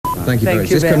Thank you very much.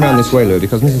 Just come round this way, Lou,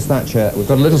 because Mrs. Thatcher, we've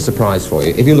got a little surprise for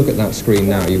you. If you look at that screen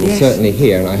now, you will certainly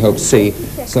hear, and I hope see,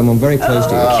 someone very close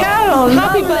to you. Carol,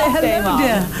 happy birthday, hello,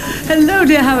 dear. Hello,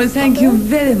 dear Howard. Thank you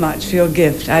very much for your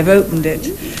gift. I've opened it.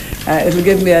 It'll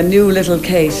give me a new little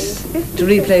case to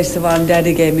replace the one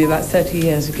Daddy gave me about 30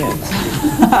 years ago.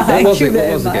 Thank you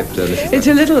very much. What was the gift,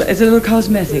 Mrs. It's a little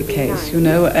cosmetic case, you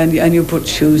know, and you put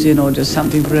shoes in or just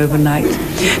something for overnight.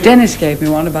 Dennis gave me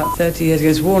one about 30 years ago.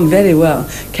 It's worn very well.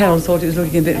 Carol thought it was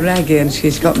looking a bit raggy, and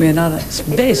she's got me another. It's a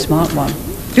very smart one.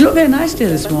 You look very nice, dear,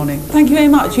 this morning. Thank you very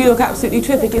much. You look absolutely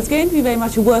terrific. It's going to be very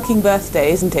much a working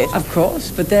birthday, isn't it? Of course,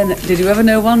 but then, did you ever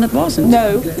know one that wasn't?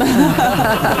 No.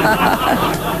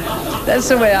 That's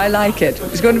the way I like it.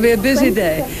 It's going to be a busy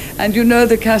day. And you know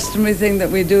the customary thing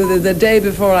that we do the day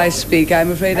before I speak.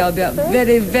 I'm afraid I'll be up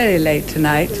very, very late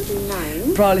tonight.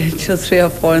 Probably until 3 or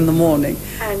 4 in the morning,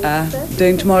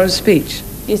 doing tomorrow's speech.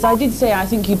 Yes, I did say I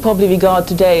think you'd probably regard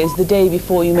today as the day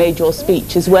before you made your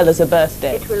speech as well as a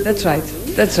birthday. That's right.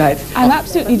 That's right. I'm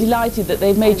absolutely delighted that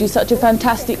they've made you such a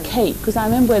fantastic cake, because I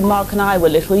remember when Mark and I were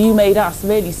little, you made us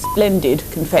really splendid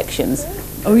confections.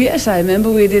 Oh, yes, I remember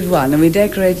we did one, and we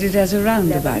decorated it as a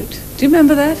roundabout. Do you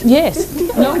remember that? Yes,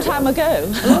 a long time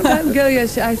ago. A long time ago,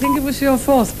 yes. I think it was your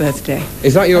 4th birthday.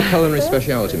 Is that your culinary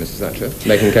speciality, Mrs. Thatcher?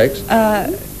 Making cakes?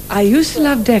 I used to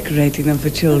love decorating them for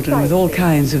children with all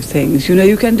kinds of things. You know,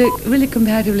 you can do it really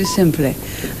comparatively simply.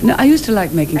 No, I used to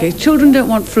like making cakes. Children don't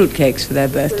want fruit cakes for their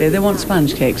birthday. They want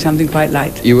sponge cakes, something quite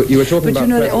light. You were talking but about...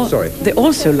 you know, sorry. They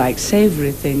also like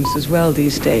savoury things as well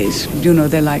these days. You know,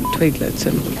 they like twiglets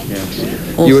and...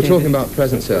 Yeah. You were talking about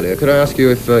presents earlier. Could I ask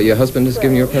you if your husband has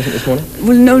given you a present this morning?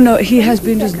 Well, no, he has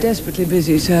been just desperately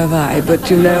busy, so have I, but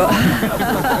you know...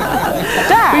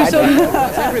 Dad! It's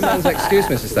every man's excuse,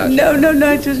 Mrs. Thatcher.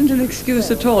 No, it isn't an excuse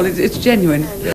at all. It's genuine.